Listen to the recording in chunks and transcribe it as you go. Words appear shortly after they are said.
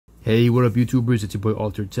Hey, what up YouTubers, it's your boy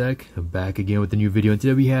Alter Tech, back again with a new video, and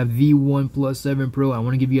today we have the OnePlus 7 Pro. I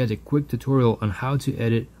want to give you guys a quick tutorial on how to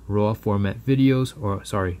edit RAW format videos,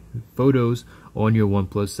 photos on your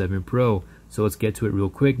OnePlus 7 Pro. So let's get to it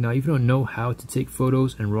real quick. Now, if you don't know how to take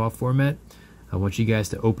photos in RAW format, I want you guys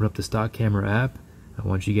to open up the stock camera app. I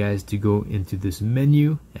want you guys to go into this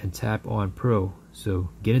menu and tap on Pro. So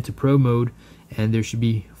get into Pro mode, and there should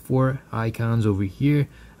be 4 icons over here.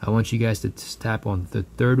 I want you guys to tap on the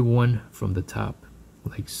third one from the top,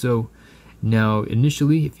 like so. Now,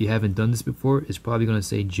 initially, if you haven't done this before, it's probably going to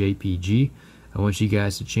say JPG. I want you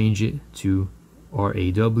guys to change it to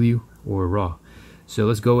RAW or RAW. So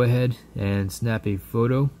let's go ahead and snap a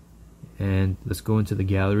photo, and let's go into the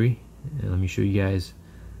gallery, and let me show you guys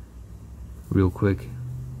real quick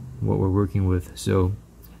what we're working with. So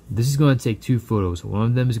this is going to take 2 photos. One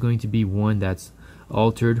of them is going to be one that's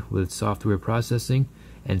altered with software processing,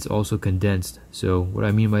 and it's also condensed. So what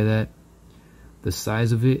I mean by that, the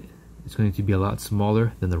size of it is going to be a lot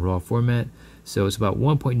smaller than the raw format. So it's about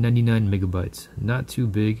 1.99 megabytes, not too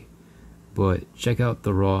big, but check out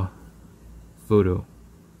the raw photo.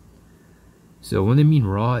 So when they mean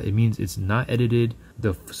raw, it means it's not edited.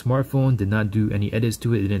 The smartphone did not do any edits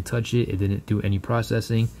to it, it didn't touch it, it didn't do any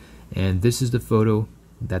processing, and this is the photo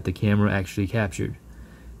that the camera actually captured.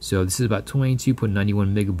 So this is about 22.91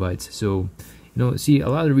 megabytes. So see, a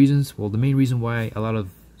lot of the reasons, well, the main reason why a lot of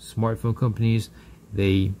smartphone companies,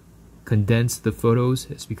 they condense the photos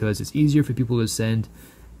is because it's easier for people to send,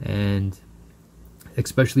 and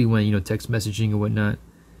especially when text messaging and whatnot.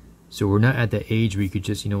 So we're not at the age where you could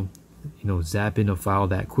just zap in a file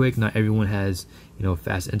that quick. Not everyone has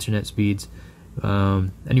fast internet speeds.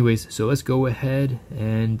 Anyways, so let's go ahead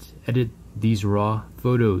and edit these raw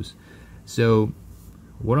photos. So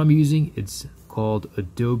what I'm using, it's called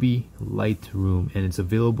Adobe Lightroom, and it's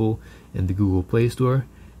available in the Google Play Store.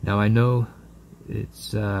 Now I know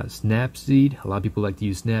it's Snapseed. A lot of people like to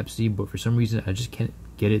use Snapseed, but for some reason I just can't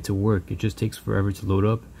get it to work. It just takes forever to load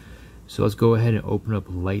up. So let's go ahead and open up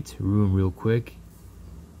Lightroom real quick,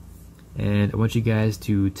 and I want you guys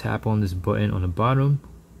to tap on this button on the bottom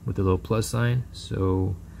with the little plus sign.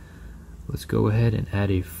 So let's go ahead and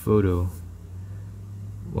add a photo.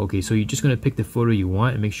 Okay, so you're just gonna pick the photo you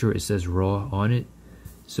want and make sure it says raw on it.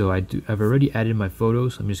 So I've already added my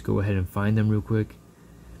photos. Let me just go ahead and find them real quick.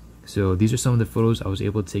 So these are some of the photos I was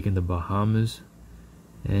able to take in the Bahamas,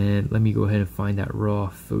 and let me go ahead and find that raw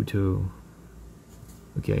photo.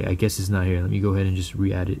 Okay, I guess it's not here. Let me go ahead and just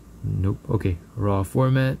re-add it. Nope. Okay, raw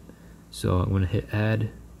format. So I'm gonna hit add,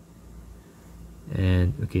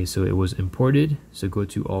 and okay, so it was imported. So go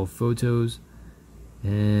to all photos,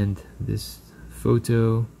 and this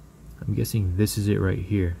photo, I'm guessing this is it right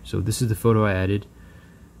here. So this is the photo I added,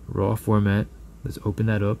 raw format. Let's open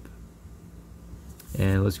that up,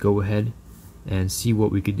 and let's go ahead and see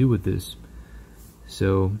what we could do with this.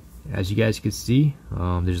 So as you guys can see,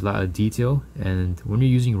 there's a lot of detail, and when you're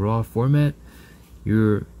using raw format,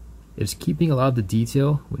 it's keeping a lot of the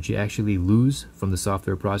detail which you actually lose from the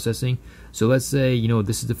software processing. So let's say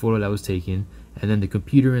this is the photo that was taken, and then the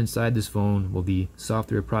computer inside this phone, well, the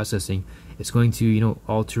software processing, it's going to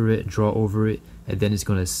alter it, draw over it, and then it's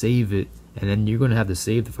going to save it, and then you're going to have to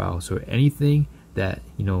save the file. So anything that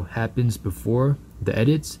happens before the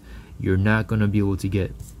edits, you're not going to be able to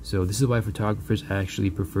get. So this is why photographers actually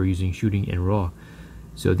prefer shooting in RAW,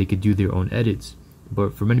 so they could do their own edits.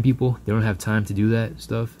 But for many people, they don't have time to do that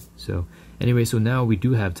stuff. So anyway, so now we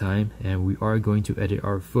do have time, and we are going to edit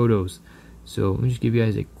our photos. So let me just give you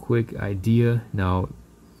guys a quick idea. Now,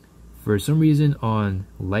 for some reason on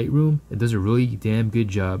Lightroom, it does a really damn good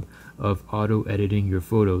job of auto editing your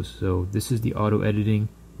photos. So this is the auto editing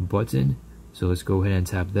button. So let's go ahead and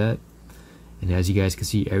tap that. And as you guys can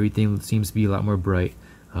see, everything seems to be a lot more bright.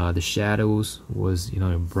 The shadows was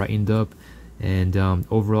brightened up, and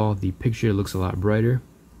overall the picture looks a lot brighter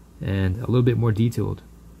and a little bit more detailed,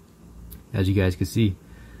 as you guys can see.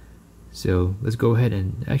 So let's go ahead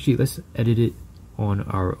and actually let's edit it on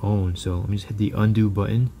our own. So let me just hit the undo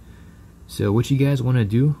button. So what you guys want to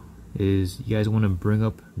do is you guys want to bring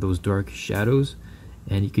up those dark shadows,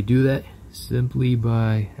 and you could do that simply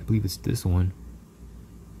by, I believe it's this one,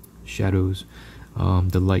 shadows,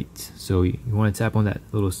 the light. So you want to tap on that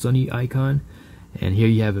little sunny icon, and here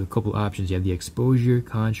you have a couple options. You have the exposure,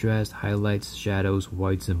 contrast, highlights, shadows,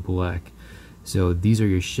 whites, and black. So these are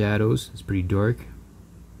your shadows. It's pretty dark,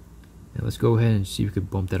 and let's go ahead and see if we could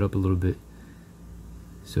bump that up a little bit.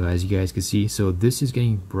 So as you guys can see, so this is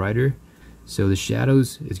getting brighter, so the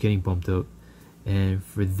shadows is getting bumped up, and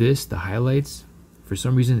for this, the highlights, for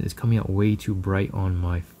some reason it's coming out way too bright on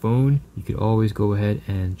my phone. You could always go ahead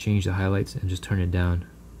and change the highlights and just turn it down.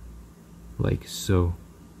 like so.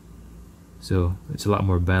 So it's a lot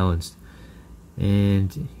more balanced.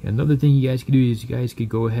 And another thing you guys could do is you guys could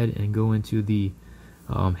go ahead and go into the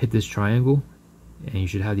hit this triangle, and you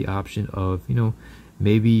should have the option of, you know,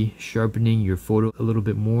 maybe sharpening your photo a little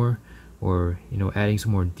bit more, or, you know, adding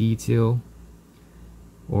some more detail,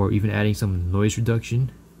 or even adding some noise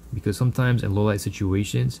reduction, because sometimes in low light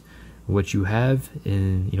situations what you have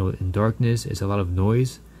in, you know, in darkness is a lot of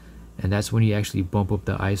noise, and that's when you actually bump up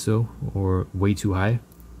the ISO or way too high.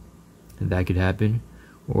 And that could happen.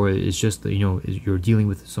 Or it's just, you know, you're dealing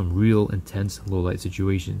with some real intense low light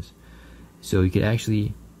situations. So you could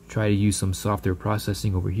actually try to use some software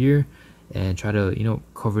processing over here and try to, you know,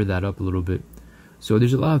 cover that up a little bit. So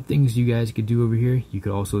there's a lot of things you guys could do over here. You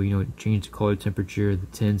could also, you know, change the color temperature, the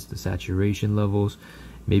tints, the saturation levels.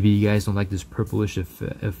 Maybe you guys don't like this purplish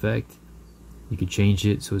effect. You could change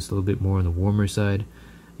it so it's a little bit more on the warmer side.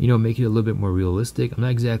 You know, make it a little bit more realistic. I'm not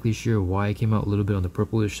exactly sure why it came out a little bit on the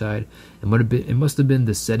purplish side. It must have been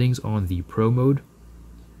the settings on the Pro mode.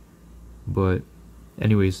 But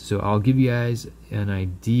anyways, so I'll give you guys an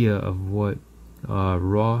idea of what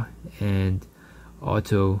RAW and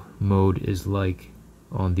auto mode is like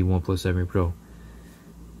on the OnePlus 7 Pro.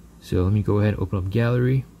 So let me go ahead and open up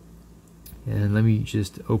gallery, and let me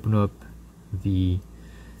just open up the,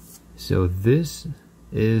 so this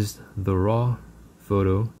is the RAW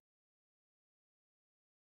photo.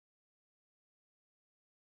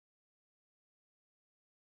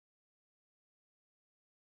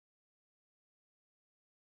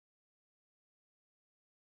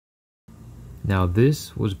 Now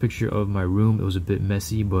this was a picture of my room. It was a bit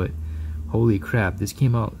messy, but holy crap, this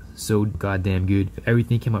came out so goddamn good.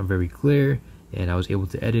 Everything came out very clear, and I was able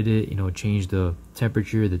to edit it, you know, change the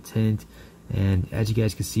temperature, the tint, and as you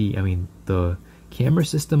guys can see, I mean, the camera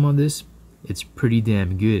system on this, it's pretty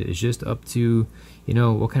damn good. It's just up to, you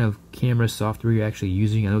know, what kind of camera software you're actually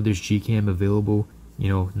using. I know there's Gcam available, you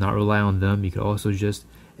know, not rely on them. You could also just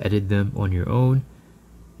edit them on your own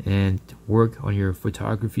and work on your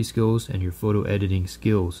photography skills and your photo editing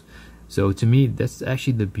skills. So to me, that's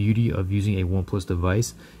actually the beauty of using a OnePlus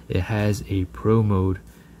device. It has a pro mode,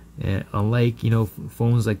 and unlike, you know,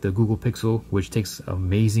 phones like the Google Pixel, which takes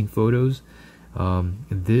amazing photos,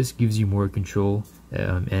 this gives you more control.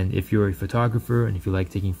 And if you're a photographer and if you like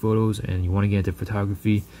taking photos and you want to get into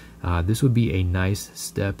photography, this would be a nice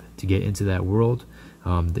step to get into that world.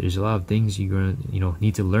 There's a lot of things you're gonna, you know,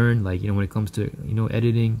 need to learn, like, you know, when it comes to, you know,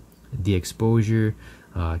 editing, the exposure,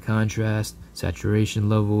 contrast, saturation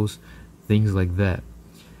levels, things like that.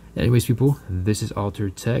 Anyways, people, this is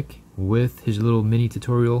Altered Tech with his little mini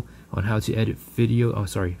tutorial on how to edit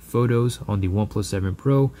photos on the OnePlus 7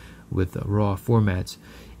 Pro with RAW formats.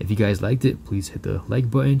 If you guys liked it, please hit the like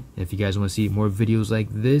button. If you guys want to see more videos like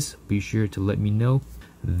this, be sure to let me know.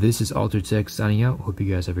 This is Altered Tech signing out. Hope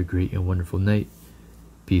you guys have a great and wonderful night.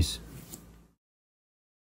 Peace.